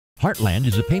Heartland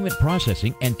is a payment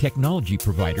processing and technology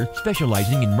provider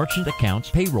specializing in merchant accounts,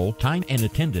 payroll, time and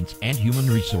attendance, and human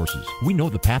resources. We know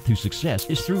the path to success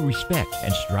is through respect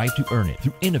and strive to earn it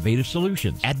through innovative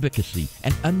solutions, advocacy,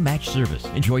 and unmatched service.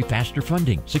 Enjoy faster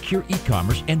funding, secure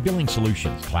e-commerce and billing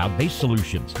solutions, cloud-based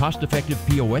solutions, cost-effective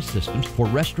POS systems for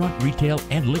restaurant, retail,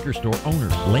 and liquor store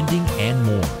owners, lending, and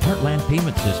more. Heartland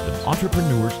Payment Systems,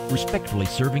 entrepreneurs respectfully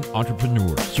serving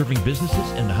entrepreneurs, serving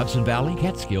businesses in the Hudson Valley,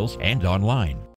 Catskills, and online.